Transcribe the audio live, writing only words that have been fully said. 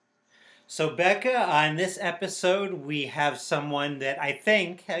So, Becca, on this episode, we have someone that I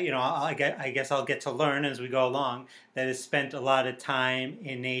think, I guess I'll get to learn as we go along, that has spent a lot of time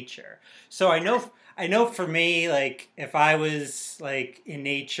in nature. So, I know for me, like, if I was, like, in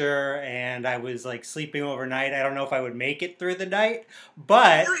nature and I was, like, sleeping overnight, I don't know if I would make it through the night, I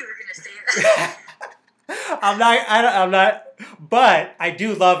but knew you were going to say that. I'm not, but I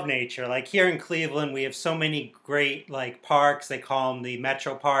do love nature. Like here in Cleveland, we have so many great like parks. They call them the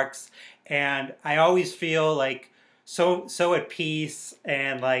metro parks, and I always feel like so at peace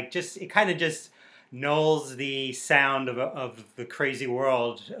and like just it kind of just nulls the sound of the crazy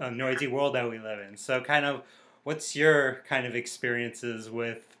world, noisy world that we live in. So kind of, what's your kind of experiences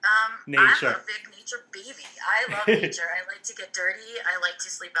with I'm nature? a big nature baby. I love nature. I like to get dirty. I like to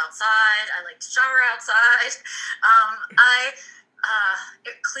sleep outside. I like to shower outside.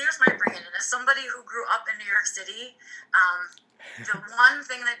 It clears my brain. And as somebody who grew up in New York City, the one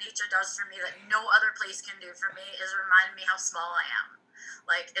thing that nature does for me that no other place can do for me is remind me how small I am.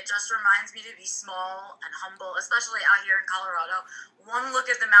 Like, it just reminds me to be small and humble, especially out here in Colorado. One look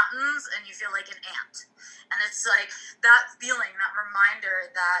at the mountains and you feel like an ant. And it's like that feeling, that reminder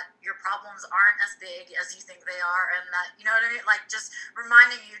that your problems aren't as big as you think they are, and that, you know what I mean? Like, just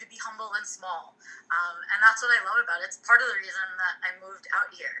reminding you to be humble and small. And that's what I love about it. It's part of the reason that I moved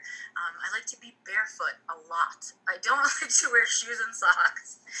out here. I like to be barefoot a lot. I don't like to wear shoes and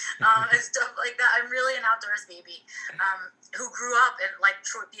socks and stuff like that. I'm really an outdoors baby who grew up in like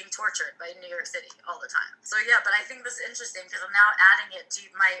being tortured by New York City all the time. So yeah, but I think this is interesting because I'm now adding it to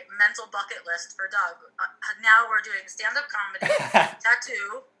my mental bucket list for Doug. Now we're doing stand-up comedy,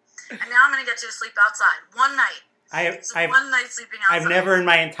 tattoo, and now I'm going to get you to sleep outside one night. One night sleeping outside. I've never in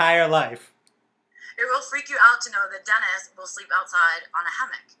my entire life. It will freak you out to know that Dennis will sleep outside on a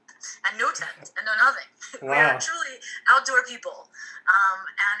hammock and no tent and no nothing. Wow. We are truly outdoor people.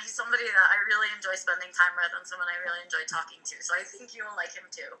 And he's somebody that I really enjoy spending time with and someone I really enjoy talking to. So I think you will like him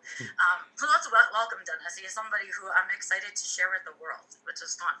too. So let's welcome Dennis. He is somebody who I'm excited to share with the world, which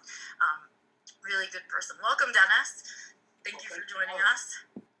is fun. Really good person. Welcome, Dennis. Thank you for joining us.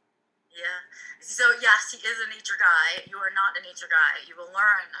 Yeah. So yes, he is a nature guy. You are not a nature guy. You will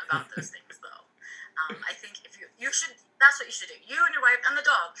learn about those things though. I think if you should, that's what you should do. You and your wife and the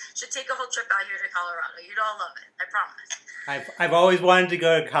dog should take a whole trip out here to Colorado. You'd all love it. I promise. I've always wanted to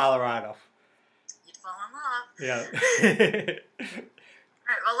go to Colorado. You'd fall in love. Yeah. All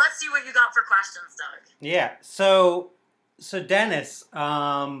right. Well, let's see what you got for questions, Doug. Yeah. So Dennis,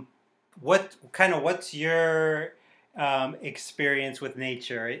 what's your experience with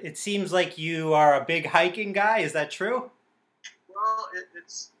nature? It seems like you are a big hiking guy. Is that true? Well,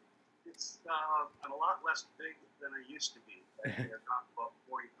 I'm a lot less big than I used to be. I've dropped about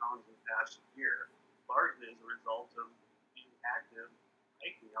 40 pounds in the past year, largely as a result of being active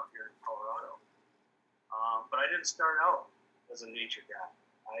hiking out here in Colorado. But I didn't start out as a nature guy.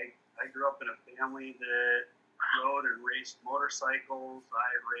 I grew up in a family that rode and raced motorcycles.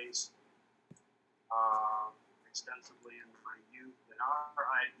 I raced extensively in my youth, and our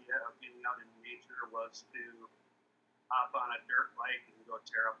idea of being out in nature was to hop on a dirt bike and go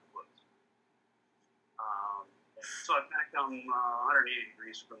tear up the woods. So I backed down 180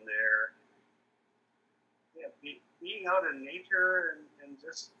 degrees from there. Yeah, being out in nature and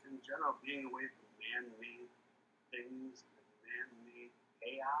just in general being away from man-made things, man-made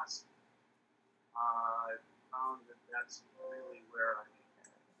chaos, I found that that's really where I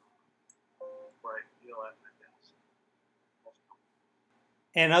feel at my best.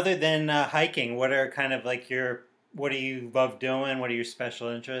 And other than hiking, what are kind of like what do you love doing? What are your special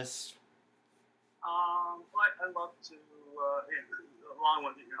interests? I love to, along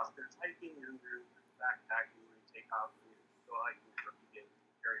with, there's hiking and there's backpacking where you take off and you go hiking for a few days and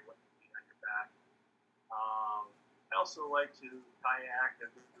carry what you need on your back. I also like to kayak.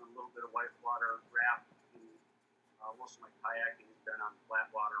 I've done a little bit of whitewater rafting. Most of my kayaking has been on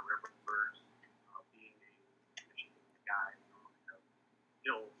flatwater rivers, being a Michigan guy,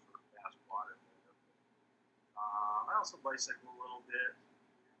 hills or fast water. I also bicycle a little bit.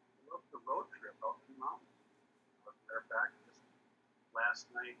 I love the road trip out through the mountains. Matter of fact, just last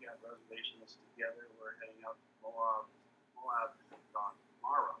night got reservations together. We're heading out to Moab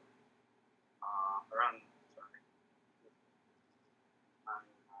tomorrow.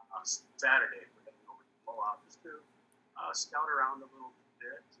 On Saturday, we're heading over to Moab just to scout around a little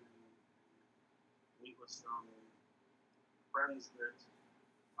bit and meet with some friends that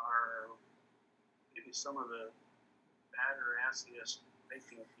are maybe some of the badder, assiest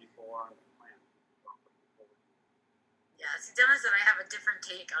hiking people on the planet. Yeah, see, Dennis and I have a different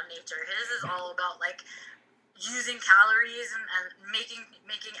take on nature. His is all about like using calories and making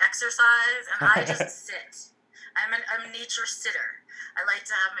exercise, and I just sit. I'm a nature sitter. I like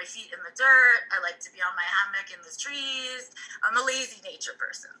to have my feet in the dirt. I like to be on my hammock in the trees. I'm a lazy nature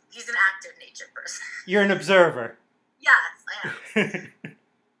person. He's an active nature person. You're an observer. Yes, I am.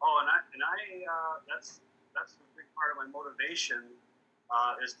 That's a big part of my motivation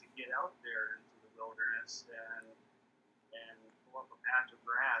is to get out there into the wilderness and pull up a patch of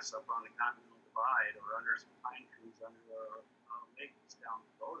grass up on the Continental Divide or under some pine trees under a lake that's down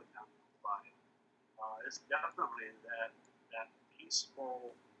below the Continental Divide. It's definitely that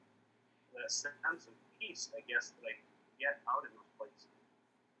peaceful, that sense of peace, I guess, that I get out in those places,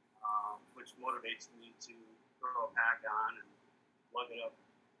 which motivates me to throw a pack on and lug it up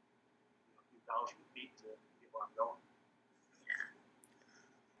a few thousand feet to get where I'm going.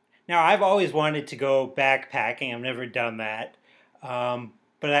 Now, I've always wanted to go backpacking. I've never done that.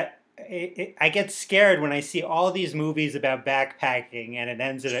 But I get scared when I see all these movies about backpacking and it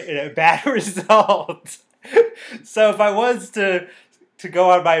ends in a bad result. So if I was to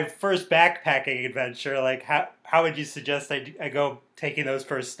go on my first backpacking adventure, like how would you suggest I go taking those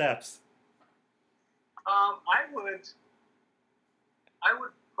first steps? I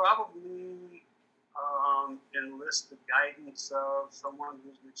would probably enlist the guidance of someone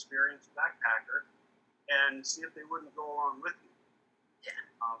who's an experienced backpacker and see if they wouldn't go along with you. Yeah.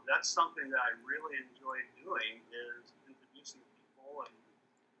 That's something that I really enjoy doing is introducing people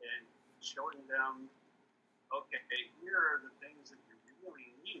and showing them, okay, here are the things that you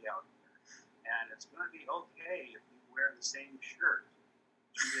really need out there. And it's going to be okay if you wear the same shirt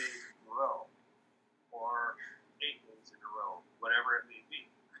 2 days in a row or 8 days in a row, whatever it may be.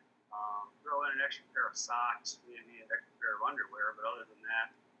 Throw in an extra pair of socks, maybe an extra pair of underwear, but other than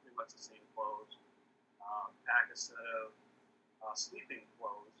that, pretty much the same clothes. Pack a set of sleeping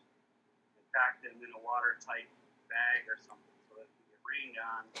clothes and pack them in a watertight bag or something so that if you get rained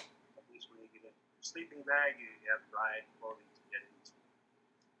on, at least when you get in your sleeping bag, you have dry clothing to get into.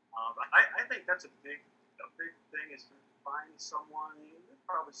 But I think that's a big thing is to find someone,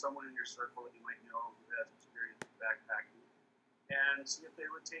 probably someone in your circle that you might know who has experience with backpacking, and see if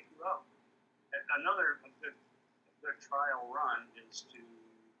they would take you out. And another good trial run is to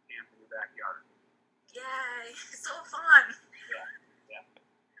camp in your backyard. Yay! So fun. Yeah.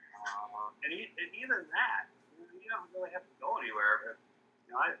 And even that, you don't really have to go anywhere. But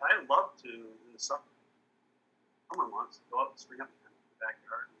I love to in the summer months go out and spring up in the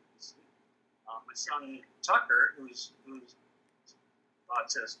backyard and sleep. My son Tucker, who's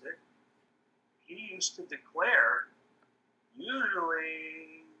autistic, he used to declare,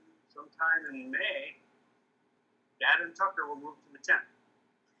 usually sometime in May, Dad and Tucker will move to the tent.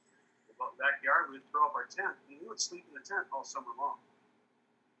 About the backyard, we'd throw up our tent, and we would sleep in the tent all summer long.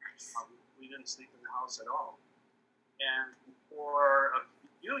 Nice. We didn't sleep in the house at all. And for a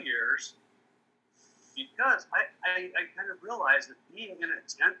few years, because I kind of realized that being in a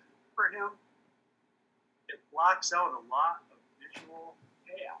tent for him, it blocks out a lot of visual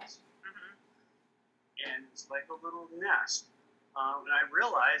chaos. Mm-hmm. And it's like a little nest. And I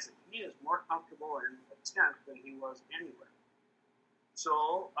realized that he is more comfortable in a tent than he was anywhere.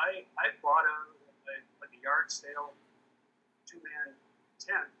 So I bought a yard sale 2-man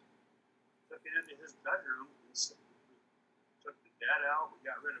tent, took it into his bedroom, and took the bed out. We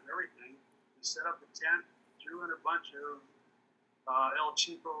got rid of everything. We set up the tent, threw in a bunch of El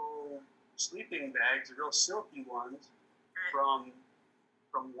Chico sleeping bags, the real silky ones from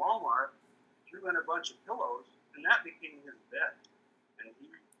Walmart. Threw in a bunch of pillows, and that became his bed. And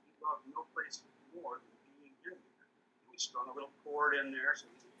he loved no place more than being in there. We strung a little cord in there so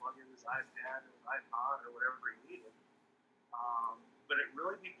he could plug in his iPad or iPod or whatever he needed. But it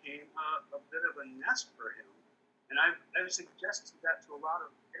really became a bit of a nest for him. And I've suggested that to a lot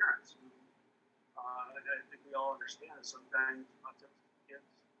of parents who I think we all understand that sometimes autistic kids,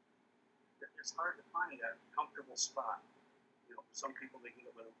 it's hard to find that comfortable spot. Some people they get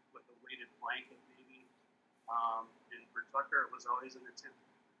it with a weighted blanket maybe. And for Tucker, it was always in the tent.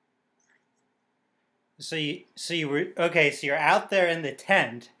 So you were okay. So you're out there in the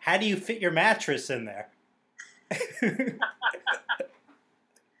tent. How do you fit your mattress in there? Oh,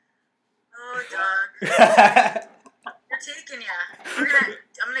 Doug, you're taking ya. I'm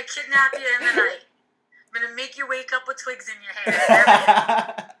gonna kidnap you in the night. I'm gonna make you wake up with twigs in your hair.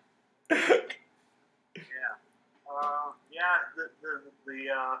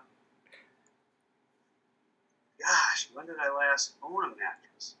 Gosh, when did I last own a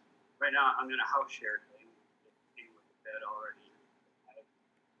mattress? Right now, I'm in a house share thing. It came with the bed already. I have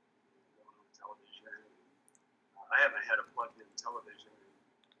television. I haven't had a plugged-in television in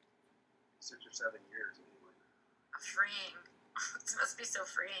 6 or 7 years anyway. Freeing. It must be so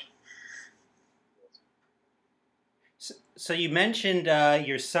freeing. So you mentioned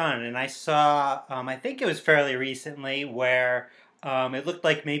your son, and I saw, I think it was fairly recently, where it looked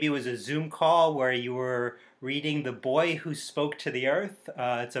like maybe it was a Zoom call where you were reading The Boy Who Spoke to the Earth.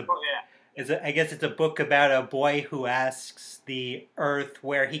 Oh yeah. I guess it's a book about a boy who asks the Earth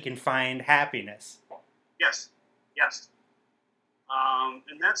where he can find happiness. Yes.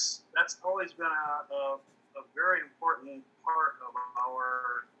 And that's always been a very important part of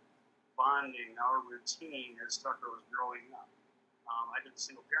our bonding, our routine as Tucker was growing up. I did the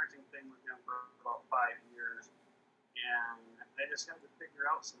single parenting thing with him for about 5 years, and I just had to figure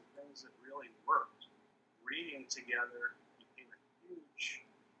out some things that really worked. Reading together became a huge,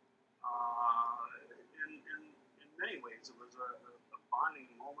 in many ways, it was a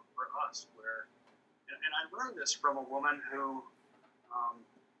bonding moment for us where, and I learned this from a woman who,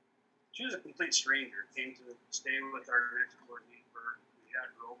 she was a complete stranger, came to stay with our next door neighbor. We had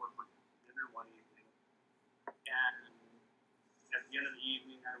her over for dinner one evening, and at the end of the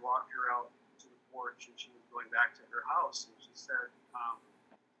evening, I walked her out to the porch, and she was going back to her house, and she said,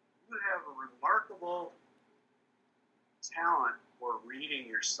 "You have a remarkable talent for reading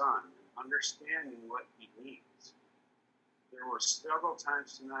your son and understanding what he needs. There were several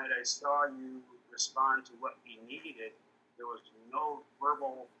times tonight I saw you respond to what he needed. There was no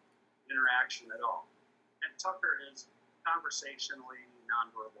verbal interaction at all." And Tucker is conversationally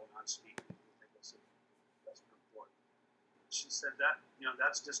nonverbal, non-speaking. I guess that's important. She said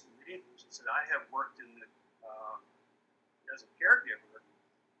that's just amazing. She said, "I have worked as a caregiver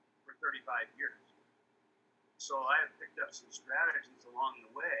for 35 years. So I have picked up some strategies along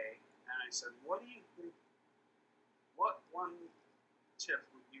the way." And I said, "What do you think, what one tip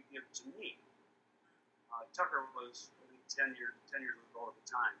would you give to me?" Tucker was 10 years old at the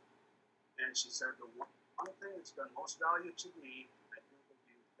time. And she said, "The one thing that's been most valuable to me, I think would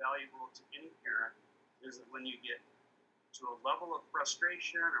be valuable to any parent, is that when you get to a level of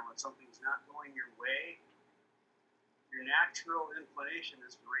frustration or when something's not going your way, your natural inclination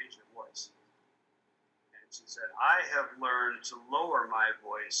is to raise your voice." And she said, "I have learned to lower my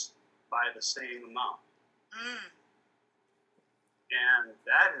voice by the same amount." And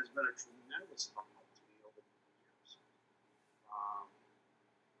that has been a tremendous help to me over the years.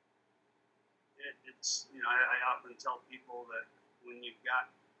 I often tell people that when you've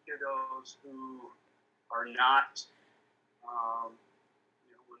got kiddos who are not,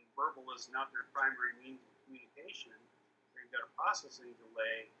 when verbal is not their primary means of communication, or you've got a processing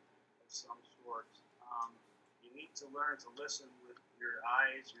delay of some sort, you need to learn to listen with your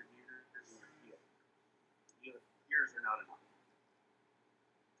eyes, your ears, and your feet. Your ears are not enough.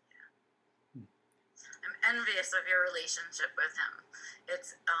 I'm envious of your relationship with him.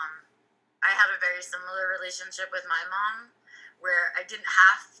 It's I have a very similar relationship with my mom, where I didn't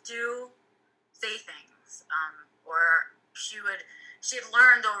have to say things, or she had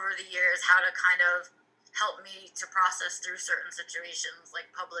learned over the years how to kind of help me to process through certain situations,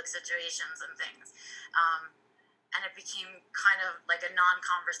 like public situations and things, and it became kind of like a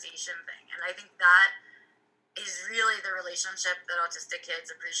non-conversation thing. And I think that is really the relationship that autistic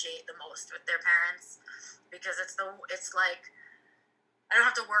kids appreciate the most with their parents, because it's like, I don't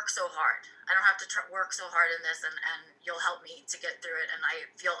have to work so hard. I don't have to work so hard in this, and you'll help me to get through it, and I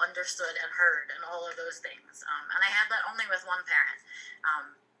feel understood and heard and all of those things. And I had that only with one parent.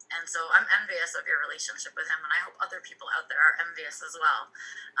 And so I'm envious of your relationship with him, and I hope other people out there are envious as well.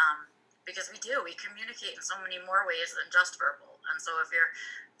 Because we communicate in so many more ways than just verbal. And so if you're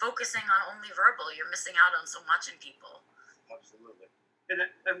focusing on only verbal, you're missing out on so much in people. Absolutely. And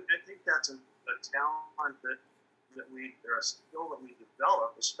I think that's a talent or a skill that we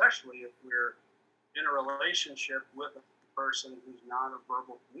develop, especially if we're in a relationship with a person who's not a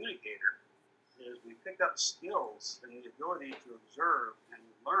verbal communicator, is we pick up skills and the ability to observe and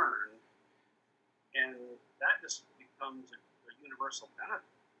learn, and that just becomes a universal benefit.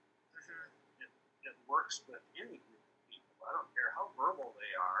 It works with any group of people. I don't care how verbal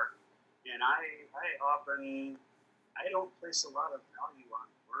they are, and I don't place a lot of value on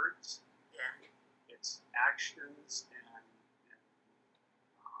words. Yeah. It's actions and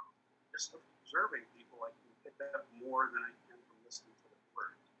just observing people. I can pick up more than I can from listening to the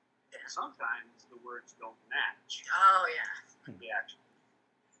words. Yeah. Sometimes the words don't match. Oh yeah. The action.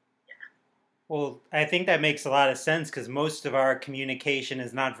 Yeah. Well, I think that makes a lot of sense because most of our communication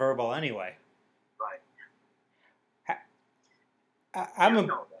is not verbal anyway. Right.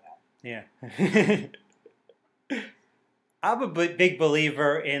 Yeah. I'm a big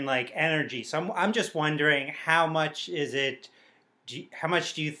believer in like energy, so I'm just wondering how much is it how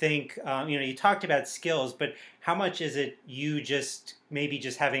much do you think, you talked about skills, but how much is it you just maybe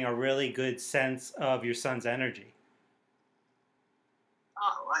just having a really good sense of your son's energy?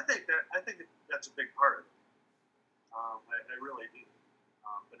 I think that's a big part of it. I really do.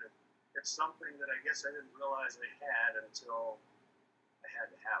 But it's something that I guess I didn't realize I had until I had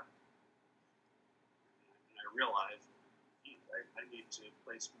to have it. And I realized, geez, I need to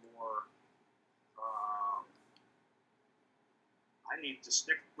place more. I need to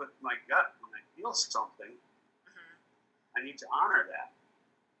stick with my gut when I feel something. Mm-hmm. I need to honor that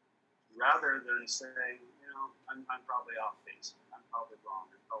rather than saying, I'm probably off base. I'm probably wrong.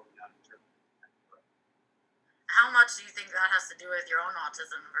 I'm probably not interpreting that correctly. How much do you think that has to do with your own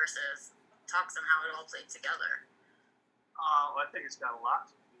autism versus Tux and how it all played together? I think it's got a lot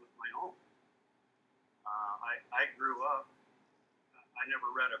to do with my own. I grew up, I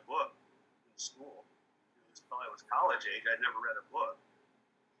never read a book in school. Until I was college age, I'd never read a book.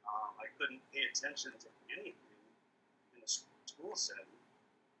 I couldn't pay attention to anything in the school setting.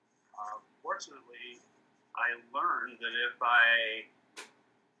 Fortunately, I learned that if I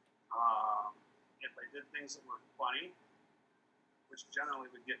did things that were funny, which generally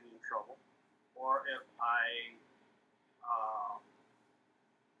would get me in trouble, or if I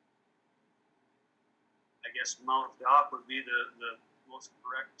guess mouthed off would be the most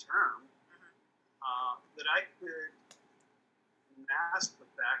correct term, that I could mask the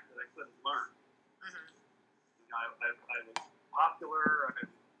fact that I couldn't learn. Mm-hmm. I was popular. I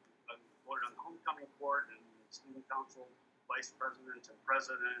voted on the homecoming court and student council vice president and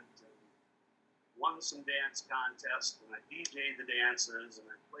president, and won some dance contests, and I DJ'd the dances, and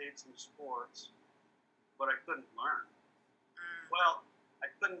I played some sports, but I couldn't learn. Well,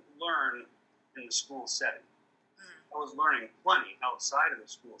 I couldn't learn in the school setting. I was learning plenty outside of the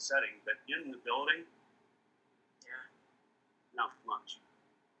school setting, but in the building, not much.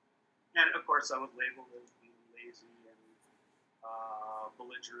 And of course, I was labeled as being lazy and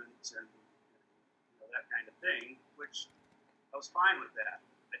belligerent and that kind of thing, which I was fine with that.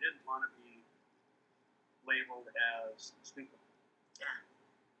 I didn't want to be labeled as stupid. Yeah.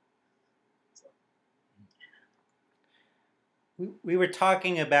 We were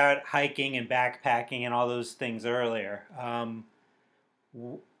talking about hiking and backpacking and all those things earlier.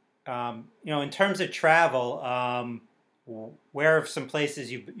 In terms of travel, where are some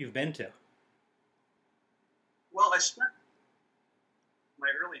places you've been to? Well, I spent my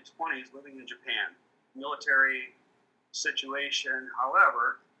early 20s living in Japan. Military situation.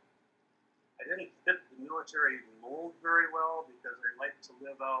 However, I didn't fit the military mold very well because I liked to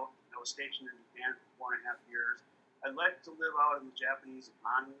live out. I was stationed in Japan for 4.5 years. I liked to live out in the Japanese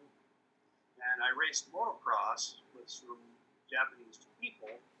economy, and I raced motocross with some Japanese people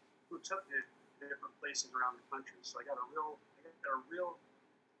who took me to different places around the country. So I got a real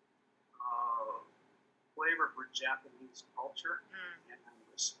flavor for Japanese culture and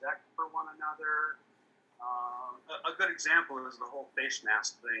respect for one another. A good example is the whole face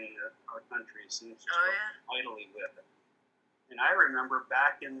mask thing that our country seems to go idly with it. And I remember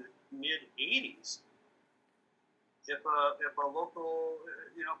back in the mid '80s, if a local,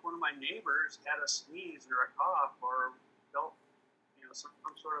 if one of my neighbors had a sneeze or a cough or felt, some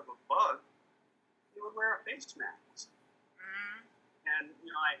sort of a bug, they would wear a face mask. And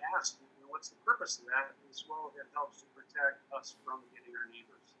I asked, what's the purpose of that? As well, it helps to protect us from getting our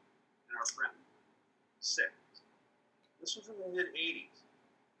neighbors and our friends sick. This was in the mid '80s.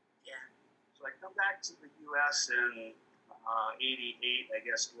 Yeah. So I come back to the U.S. in '88, I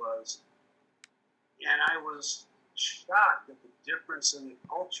guess it was, and I was shocked at the difference in the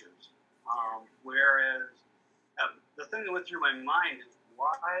cultures. Whereas the thing that went through my mind is,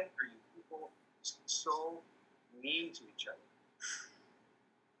 why are you people so mean to each other?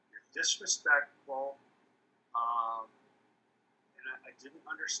 You're disrespectful, and I didn't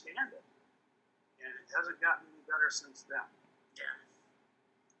understand it. And it hasn't gotten any better since then. Yeah.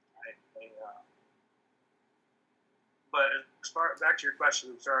 But back to your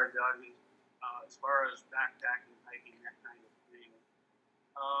question, I'm sorry, Doug. As far as backpacking, hiking, that kind of thing,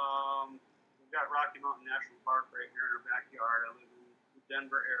 we've got Rocky Mountain National Park right here in our backyard. I live in the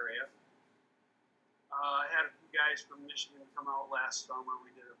Denver area. I had a few guys from Michigan come out last summer.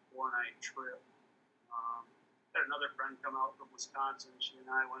 We did a 4-night trip. Had another friend come out from Wisconsin. She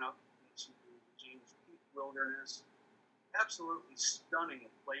and I went up into the James Peak Wilderness. Absolutely stunning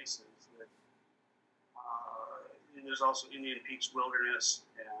places. There's also Indian Peaks Wilderness,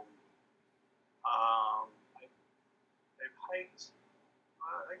 and I've hiked,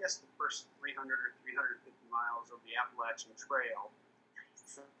 I guess, the first 300 or 350 miles of the Appalachian Trail,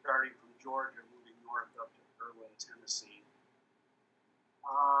 starting from Georgia, moving north up to Erwin, Tennessee.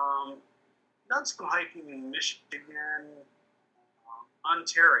 Done some hiking in Michigan,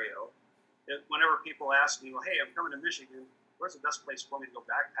 Ontario. Whenever people ask me, well, hey, I'm coming to Michigan, where's the best place for me to go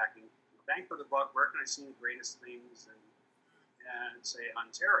backpacking? Bang for the buck, where can I see the greatest things? And say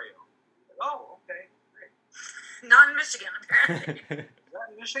Ontario. Like, oh, okay, great. Not in Michigan, apparently. Is that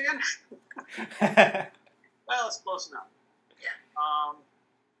in Michigan? Well, it's close enough. Yeah.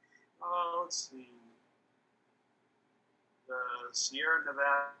 Let's see. The Sierra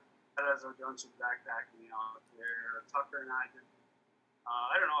Nevadas, I've done some backpacking out there. Tucker and I did.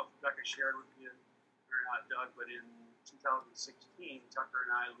 I don't know if Becca shared with you or not, Doug, but in 2016, Tucker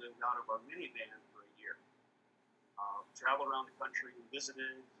and I lived out of our minivan for a year. Traveled around the country and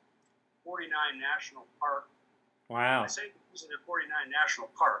visited 49 national parks. Wow. I say visited 49 national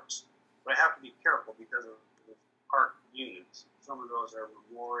parks, but I have to be careful because of the park units. Some of those are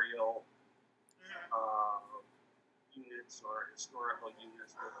memorial units or historical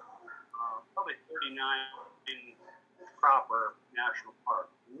units. Probably 39 in proper national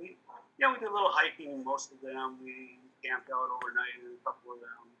park. We did a little hiking in most of them. We camped out overnight in a couple of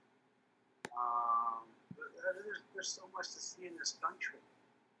them. There's so much to see in this country.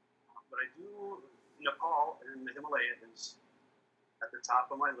 But I do, Nepal and the Himalaya is at the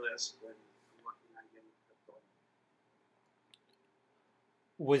top of my list, and I'm working on getting to it.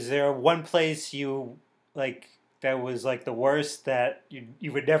 Was there one place you like that was like the worst that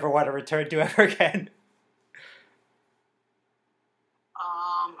you would never want to return to ever again?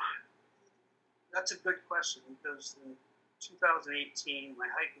 That's a good question because in 2018, my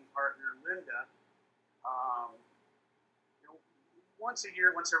hiking partner Linda, once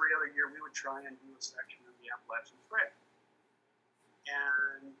every other year, we would try and do a section of the Appalachian Trail.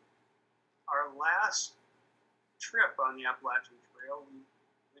 And our last trip on the Appalachian Trail, we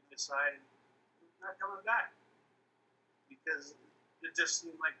decided we're not coming back because it just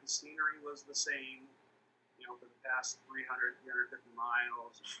seemed like the scenery was the same, for the past 350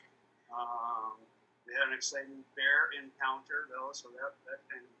 miles. They had an exciting bear encounter, though, so that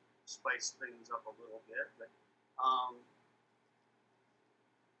kind of spiced things up a little bit. But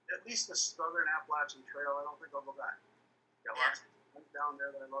at least the Southern Appalachian Trail, I don't think I'll go back. Got lots of things down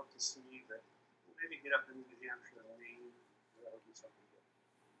there that I'd love to see, but maybe get up into New Hampshire and Maine. That would be something good.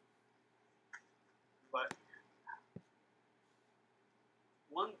 But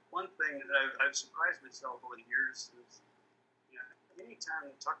one thing that I've surprised myself over the years is, anytime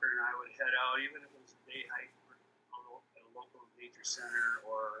Tucker and I would head out, even if it was a day hike at a local nature center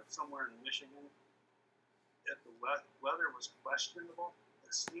or somewhere in Michigan, if the weather was questionable,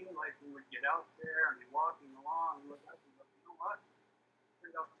 it seemed like we would get out there and be walking along and look up and go, you know what? It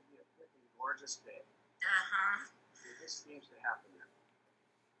turned out to be a freaking gorgeous day. It just seems to happen there.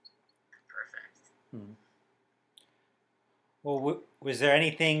 Perfect. Well, was there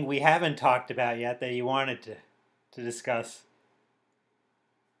anything we haven't talked about yet that you wanted to discuss?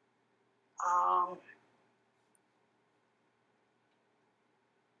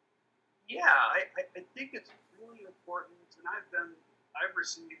 I think it's really important, and I've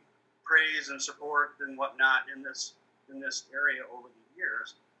received praise and support and whatnot in this area over the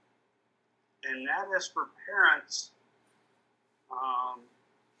years, and that is for parents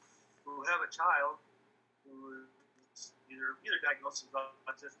who have a child who is either diagnosed as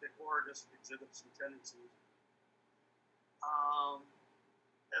autistic or just exhibits some tendencies.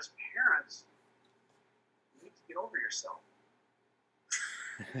 As parents, you need to get over yourself.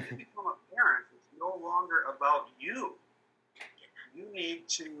 When you become a parent, it's no longer about you. You need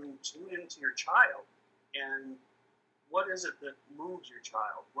to tune into your child and what is it that moves your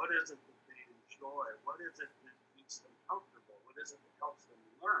child? What is it that they enjoy? What is it that makes them comfortable? What is it that helps them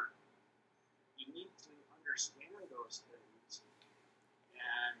learn? You need to understand those things.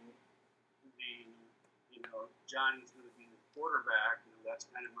 And Johnny's going to be the quarterback. That's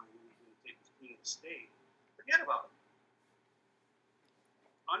kind of my way to take his team to state. Forget about it.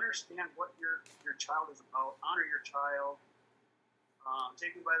 Understand what your child is about. Honor your child.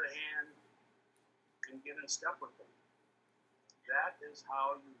 Take him by the hand and get in step with them. That is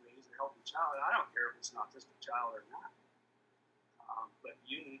how you raise a healthy child. I don't care if it's an autistic child or not. But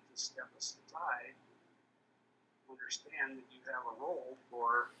you need to step aside and understand that you have a role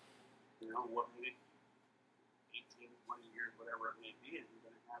for, what maybe 18, 20 years, whatever it may be, and you're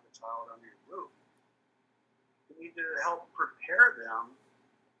going to have a child under your roof. You need to help prepare them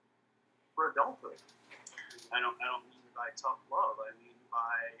for adulthood. I don't mean by tough love. I mean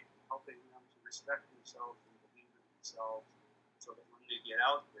by helping them to respect themselves and believe in themselves, so that when they get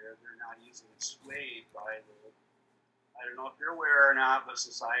out there, they're not easily swayed by I don't know if you're aware or not, but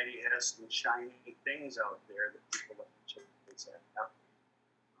society has some shiny things out there that people like to chase after.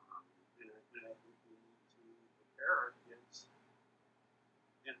 Eric is,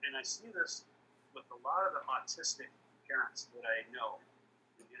 and I see this with a lot of the autistic parents that I know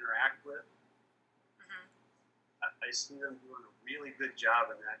and interact with. Mm-hmm. I see them doing a really good job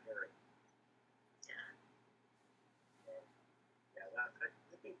in that area.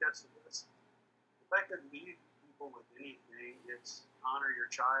 I think that's if I could lead people with anything, it's honor your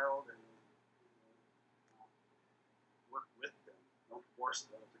child and work with them. Don't force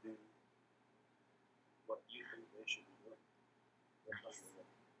them to do what you think they should be doing.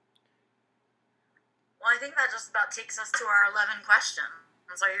 Well, I think that just about takes us to our 11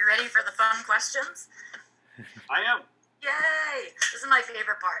 questions. Are you ready for the fun questions? I am. Yay! This is my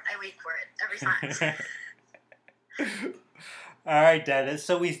favorite part. I wait for it every time. All right, Dennis.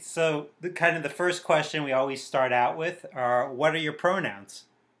 So the first question we always start out with are, what are your pronouns?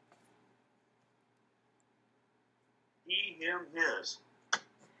 He, him, his.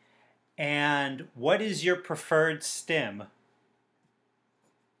 And what is your preferred stim?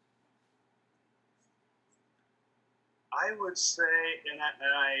 I would say, and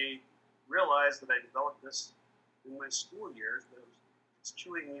I realized that I developed this in my school years, that it's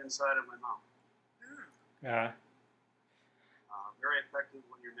chewing the inside of my mouth. Mm. Very effective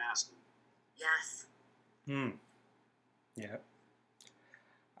when you're masking. Yes. Yeah.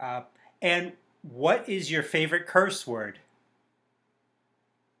 And what is your favorite curse word?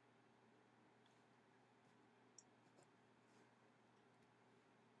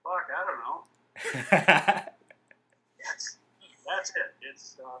 Fuck, I don't know. That's it.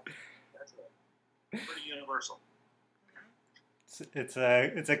 That's it. Pretty universal. It's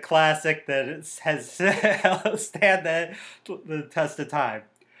a classic that has stand the test of time.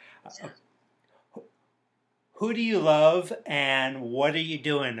 Who do you love, and what are you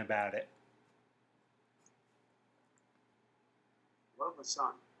doing about it? Love the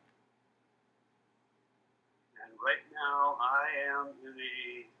sun. And right now I am in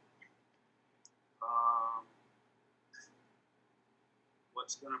a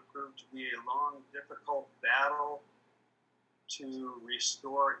what's going to prove to be a long, difficult battle to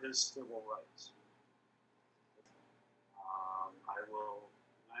restore his civil rights. I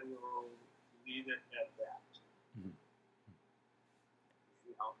will leave it at that. Mm-hmm.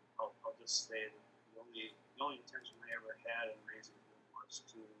 I'll just say that the only intention I ever had in raising him was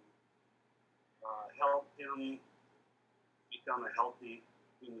to help him become a healthy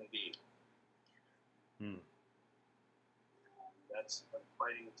human being. Mm. That's I'm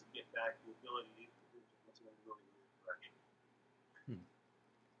fighting to get back the ability to move in that direction.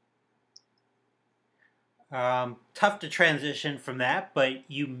 Tough to transition from that, but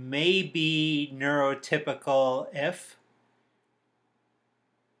you may be neurotypical if?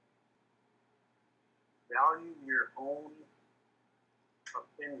 Value your own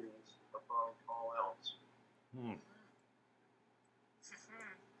opinions above all else. Hmm.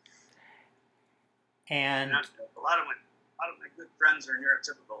 And a lot of my good friends are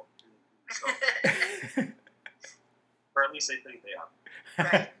neurotypical, so, or at least they think they are.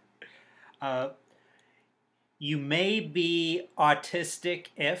 Right. You may be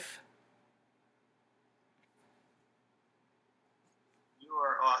autistic if? You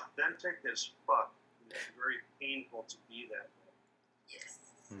are authentic as fuck. It's very painful to be that way. Yes.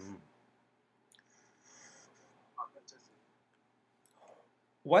 Mm-hmm. Authenticity.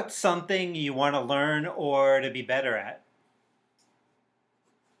 What's something you want to learn or to be better at?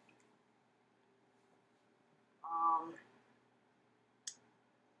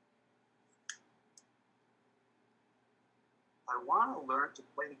 I want to learn to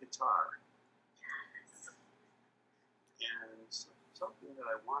play the guitar. And something that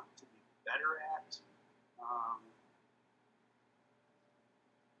I want to be better at.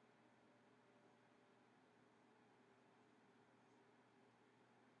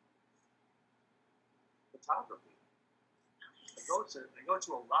 Photography. I go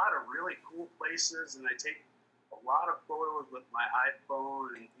to a lot of really cool places, and I take a lot of photos with my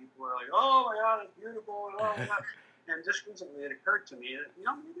iPhone, and people are like, "Oh my God, it's beautiful!" And oh my God. And just recently, it occurred to me that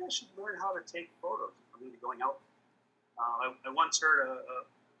maybe I should learn how to take photos. I'm going to be going out. I once heard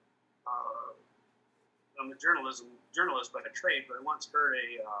I'm a journalist by trade, but I once heard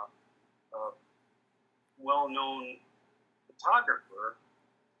a well-known photographer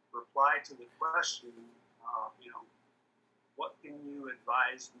reply to the question, what can you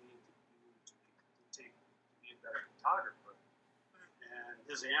advise me to be a better photographer? And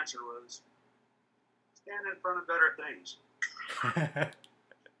his answer was, stand in front of better things. That's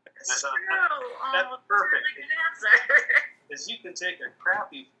true. That's perfect. Really good answer. Is you can take a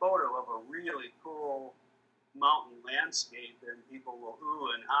crappy photo of a really cool mountain landscape, and people will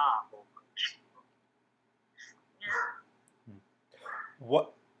ooh and ah over it. Yeah.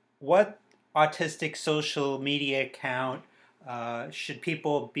 What autistic social media account should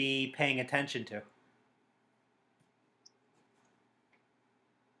people be paying attention to?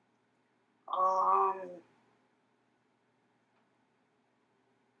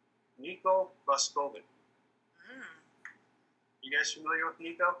 Nico Buskovic. Mm. You guys familiar with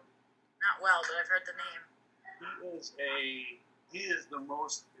Nico? Not well, but I've heard the name. He is the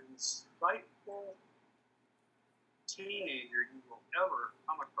most insightful teenager you will ever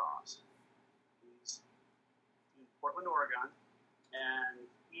come across. He's in Portland, Oregon, and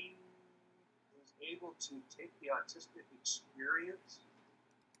he is able to take the autistic experience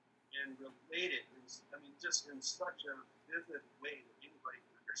and relate it, just in such a vivid way that anybody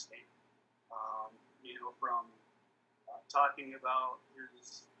can understand. From talking about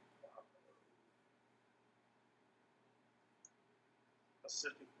his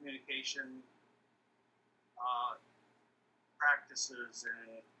assistive communication practices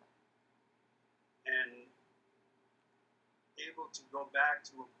and able to go back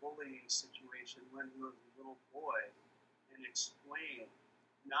to a bullying situation when he was a little boy and explain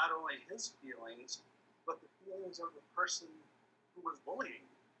not only his feelings but the feelings of the person who was bullying.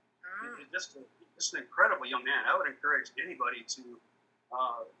 Just an incredible young man. I would encourage anybody to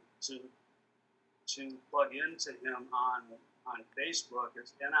plug into him on Facebook.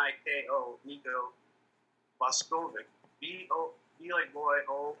 It's Niko Nico Buskovic. B like boy,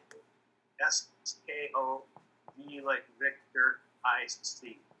 O Sko, V like Victor,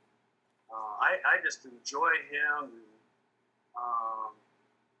 IC. I just enjoy him.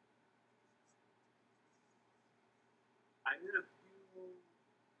 I'm in a few,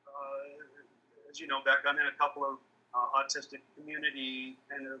 as you know, Beck, I'm in a couple of autistic community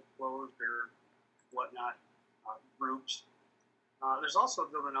kind of closed or whatnot groups. There's also a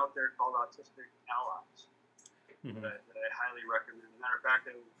good one out there called Autistic Allies that I highly recommend. Matter of fact,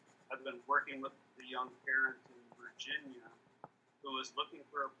 I've been working with the young parent in Virginia who is looking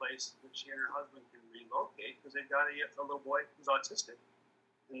for a place that she and her husband can relocate because they've got a little boy who's autistic.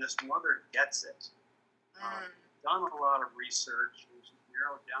 And this mother gets it. Done a lot of research and she's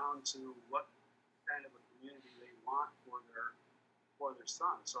narrowed down to what kind of a community they want for their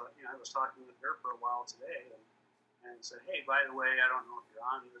son. So I was talking with her for a while today and said, hey, by the way, I don't know if you're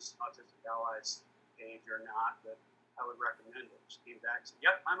on this Autistic Allies page or not, but I would recommend it. She came back and said,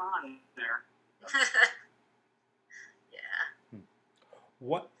 yep, I'm on there. Yeah.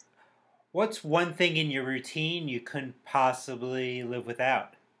 What's one thing in your routine you couldn't possibly live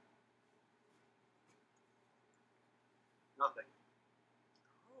without? Nothing.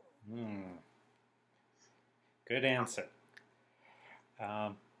 Good answer.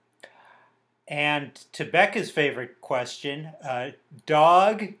 And to Becca's favorite question,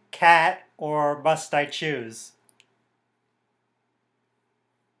 dog, cat, or must I choose?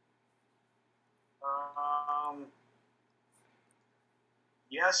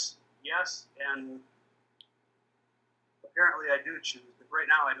 Yes, and apparently I do choose. But right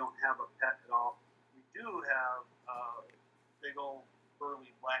now I don't have a pet at all. We do have a big old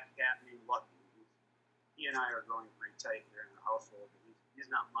burly black cat named Lucky. He and I are growing pretty tight here in the household. He's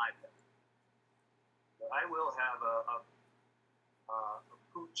not my pet. But I will have a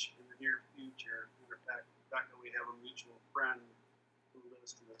pooch in the near future. Matter of fact, Becca, we have a mutual friend who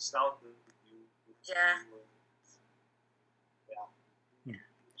lives to the south of you. Yeah.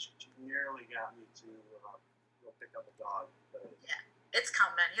 She nearly got me to go pick up a dog. But yeah, it's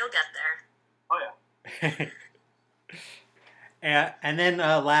coming. You'll get there. Oh, yeah. And then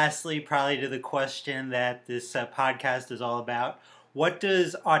lastly, probably to the question that this podcast is all about, what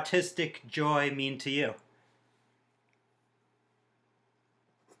does autistic joy mean to you?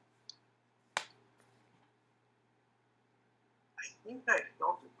 I think I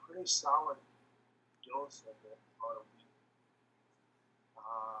felt a pretty solid dose of it about a week.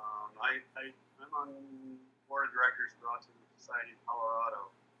 I'm on the board of directors for Autism Society of Colorado,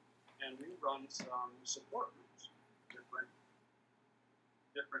 and we run some support groups, different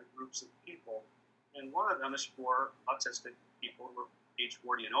groups of people, and one of them is for autistic people who are age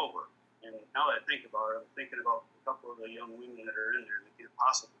 40 and over. And now that I think about it, I'm thinking about a couple of the young women that are in there that can't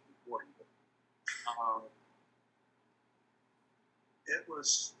possibly be 40. But, it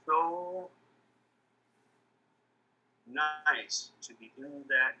was so nice to be in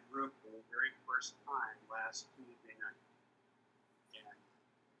that group for the very first time last Tuesday night. And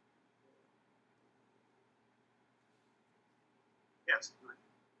yes,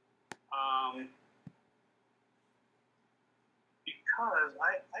 because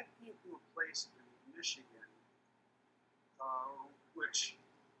I came to a place in Michigan, which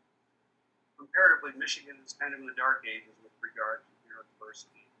comparatively, Michigan is kind of in the dark ages with regard to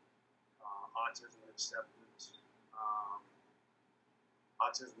neurodiversity, autism acceptance,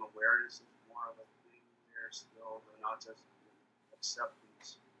 autism awareness is more of a thing there still than autism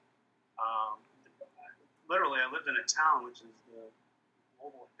acceptance. Literally, I lived in a town which is the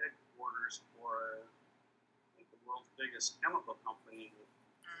global headquarters for, I think, the world's biggest chemical company that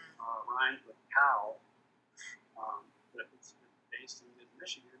rhymes with cow. But it's based in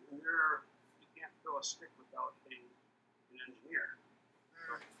mid-Michigan, and you can't throw a stick without being an engineer.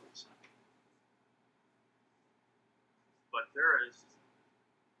 But there is,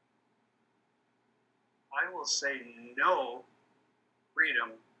 I will say, no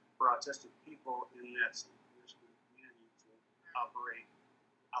freedom for autistic people in that Michigan community to operate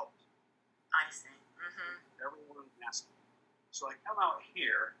out. I see. Mm-hmm. Everyone has to. So I come out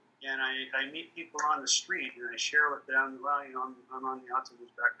here and I meet people on the street and I share with them, well, I'm on the autism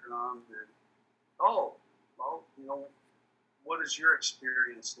spectrum, and what is your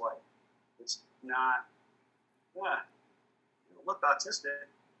experience like? It's not, look autistic.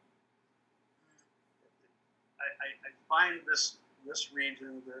 I find this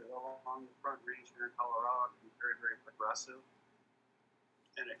region along the Front Range here in Colorado to be very, very progressive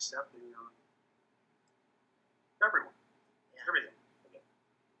and accepting of everyone, everything.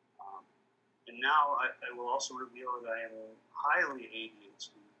 And now I will also reveal that I am highly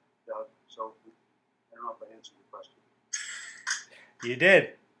ADHD, Doug. So I don't know if I answered your question. You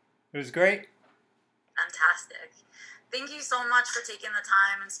did. It was great. Fantastic. Thank you so much for taking the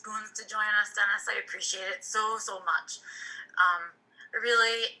time and spoons to join us, Dennis. I appreciate it so much. I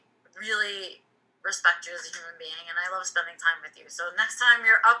really, really respect you as a human being, and I love spending time with you. So next time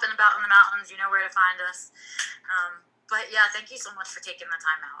you're up and about in the mountains, you know where to find us. But yeah, thank you so much for taking the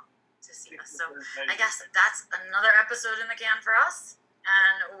time out to see us. So I guess that's another episode in the can for us,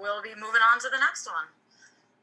 and we'll be moving on to the next one.